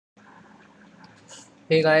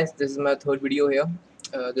Hey guys, this is my third video here.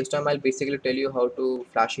 This time I'll basically tell you how to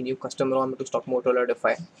flash a new custom ROM to stock Motorola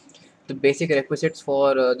DEFY. The basic requisites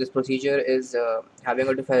for this procedure is having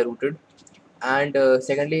a DEFY rooted, and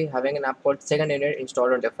secondly having an app called Second Init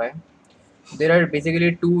installed on DEFY. There are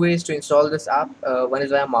basically two ways to install this app. One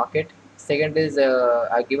is via Market. Second is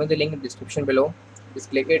I've given the link in the description below. Just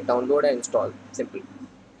click it, download and install. Simple.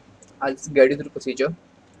 I'll just guide you through the procedure.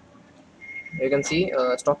 You can see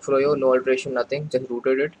stock froyo, no alteration, nothing. Just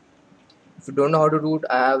rooted it. If you don't know how to root,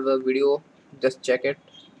 I have a video, just check it.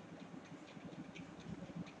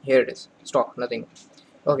 Here it is, stock, nothing.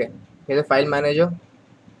 Okay, here's the file manager.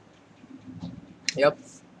 Yep.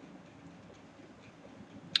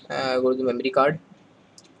 Go to the memory card.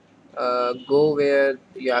 Go where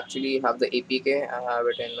you actually have the APK. I have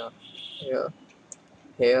it in here,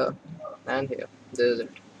 here, and here. This is it.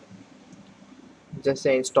 Just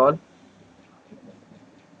say install.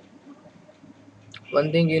 One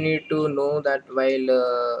thing you need to know that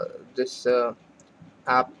while this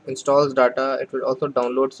app installs data, it will also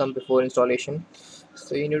download some before installation.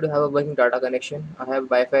 So you need to have a working data connection. I have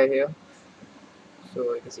Wi-Fi here,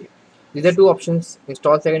 so you can see these are two options: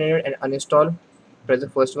 install second unit and uninstall. Press the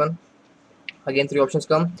first one. Again, three options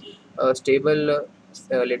come: stable,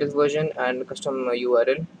 latest version, and custom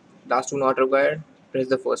URL. Last two not required. Press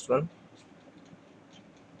the first one.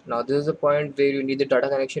 Now this is the point where you need the data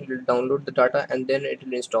connection. It will download the data and then it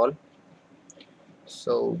will install.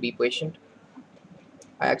 So be patient.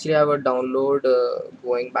 I actually have a download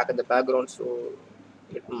going back in the background, so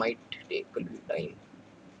it might take a little time.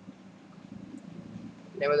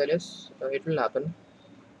 Nevertheless, it will happen.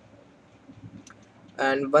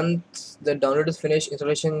 And once the download is finished,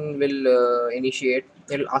 installation will initiate.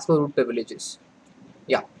 It will ask for root privileges.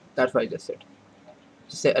 Yeah, that's what I just said.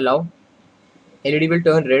 Just say allow. LED will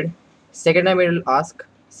turn red. Second time it will ask,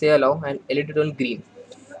 say allow, and LED will turn green.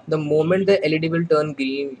 The moment the LED will turn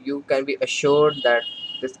green, you can be assured that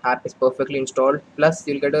this app is perfectly installed. Plus,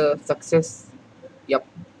 you'll get a success. Yep,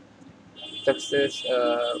 success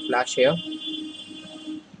flash here.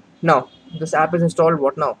 Now, this app is installed.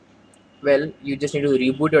 What now? Well, you just need to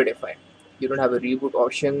reboot your DeFi. You don't have a reboot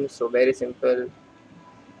option, so very simple.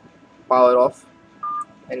 Power off,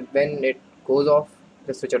 and when it goes off,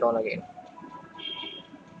 just switch it on again.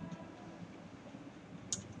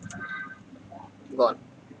 Gone.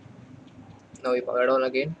 Now we power it on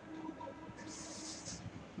again.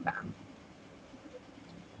 Bam.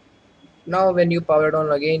 Now when you power it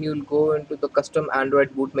on again, you'll go into the custom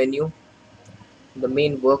Android boot menu. The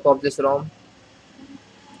main work of this ROM.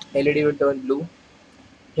 LED will turn blue.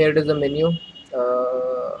 Here it is the menu.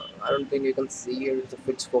 I don't think you can see it. It's a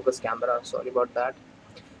fixed focus camera. Sorry about that.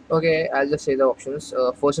 Okay, I'll just say the options.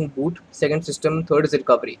 First in boot, second system, third is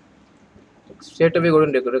recovery. Straight away go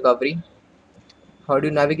to recovery. How do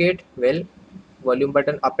you navigate? Well, volume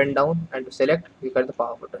button up and down, and to select, you got the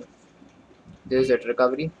power button. This is it,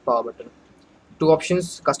 recovery, power button. Two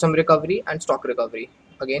options: custom recovery and stock recovery.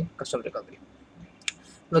 Again, custom recovery.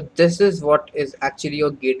 Now, this is what is actually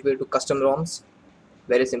your gateway to custom ROMs.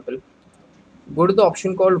 Very simple. Go to the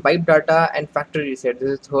option called wipe data and factory reset.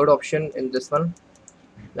 This is the third option in this one.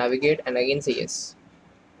 Navigate and again say yes.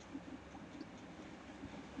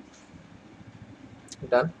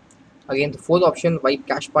 Done. Again, the fourth option, wipe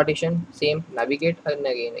cache partition. Same. Navigate and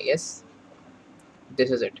again yes.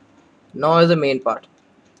 This is it. Now is the main part.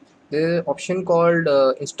 The option called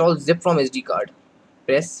install zip from SD card.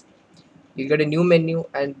 Press. You get a new menu,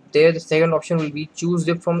 and there the second option will be choose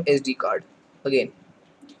zip from SD card. Again.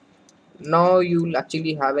 Now you'll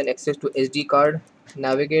actually have an access to SD card.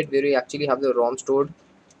 Navigate where you actually have the ROM stored.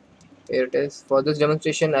 Here it is. For this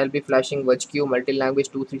demonstration, I'll be flashing WatchQ multi-language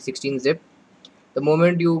 2316 zip. The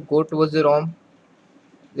moment you go towards the ROM,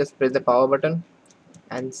 just press the power button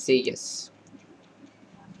and say yes.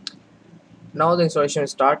 Now the installation will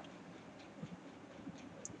start.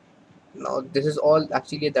 Now this is all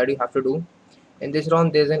actually that you have to do. In this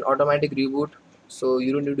ROM, there's an automatic reboot, so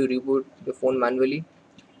you don't need to reboot the phone manually.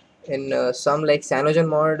 In some like Cyanogen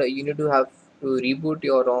mod, you need to have to reboot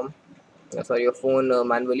your ROM, sorry, your phone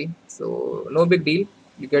manually. So no big deal.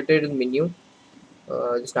 You get it in menu.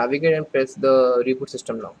 Just navigate and press the reboot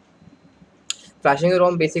system now. Flashing a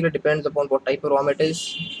ROM basically depends upon what type of ROM it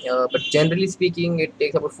is, but generally speaking, it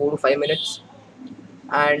takes about 4 to 5 minutes.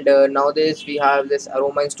 And nowadays we have this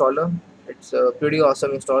aroma installer. It's a pretty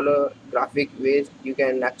awesome installer. Graphic ways you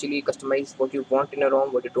can actually customize what you want in a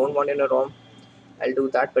ROM, what you don't want in a ROM. I'll do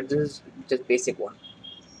that, but this is just basic one.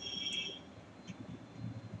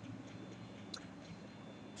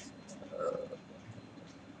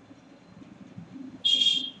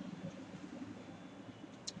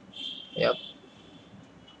 Yep.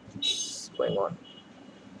 going on.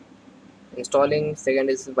 Installing, second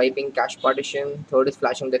is wiping cache partition, third is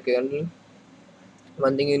flashing the kernel.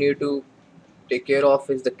 One thing you need to take care of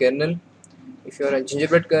is the kernel. If you're a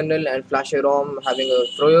gingerbread kernel and flash a ROM having a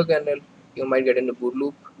froyo kernel, you might get in a boot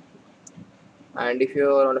loop. And if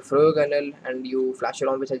you're on a froyo kernel and you flash a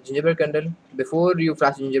ROM with a gingerbread kernel, before you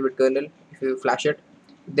flash the gingerbread kernel, if you flash it,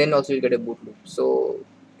 then also you get a boot loop. So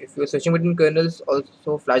if you're switching between kernels,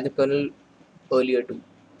 also flash the kernel earlier too.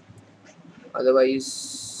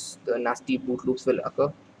 Otherwise, the nasty boot loops will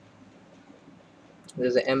occur.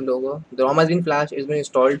 There's the M logo. The ROM has been flashed, it's been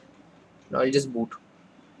installed. Now I'll just boot.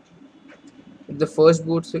 It's the first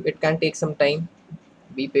boot, so it can take some time.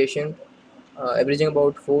 Be patient. Averaging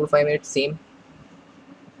about 4 or 5 minutes, same.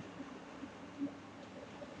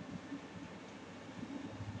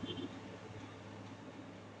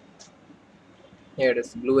 Here it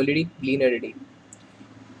is, blue LED, green LED.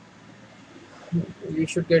 You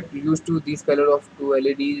should get used to these color of two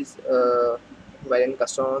LEDs while in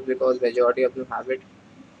customers because majority of them have it.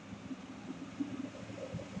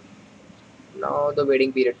 Now the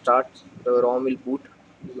waiting period starts. The ROM will boot.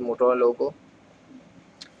 The Motorola logo,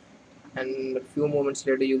 and a few moments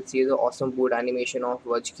later you'll see the awesome boot animation of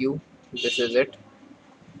VergeQ. This is it.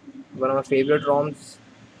 One of my favorite ROMs.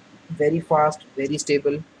 Very fast, very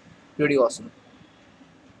stable, pretty awesome.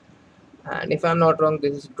 And if I'm not wrong,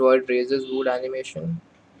 this is Droid Razor's boot animation.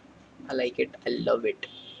 I like it. I love it.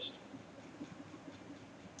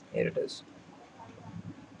 Here it is.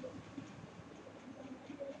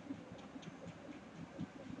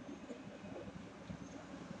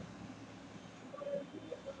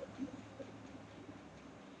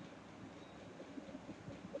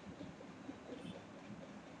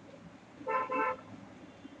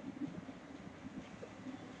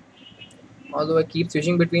 Although I keep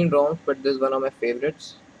switching between ROMs, but this is one of my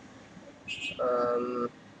favorites. Um,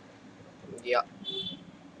 yeah,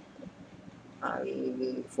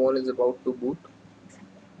 and phone is about to boot.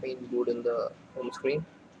 Main boot in the home screen.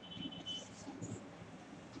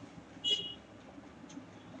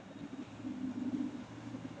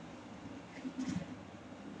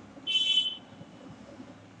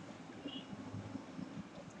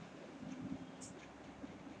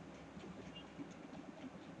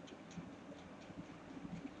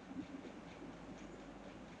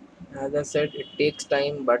 As I said, it takes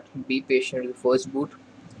time, but be patient with the first boot,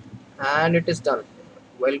 and it is done.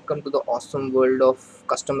 Welcome to the awesome world of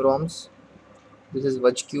custom ROMs. This is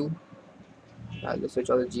VergeQ. I'll just switch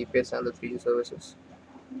on the GPS and the 3G services.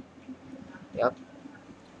 Yeah,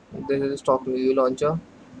 this is stock movie launcher.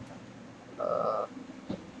 Uh,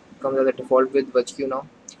 Comes as a default with VergeQ now.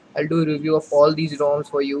 I'll do a review of all these ROMs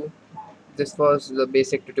for you. This was the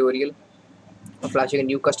basic tutorial of flashing a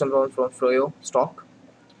new custom ROM from Froyo stock.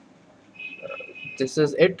 This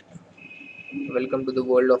is it. Welcome to the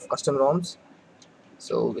world of custom ROMs.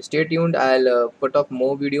 So stay tuned. I'll put up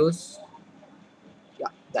more videos. Yeah,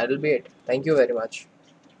 that'll be it. Thank you very much.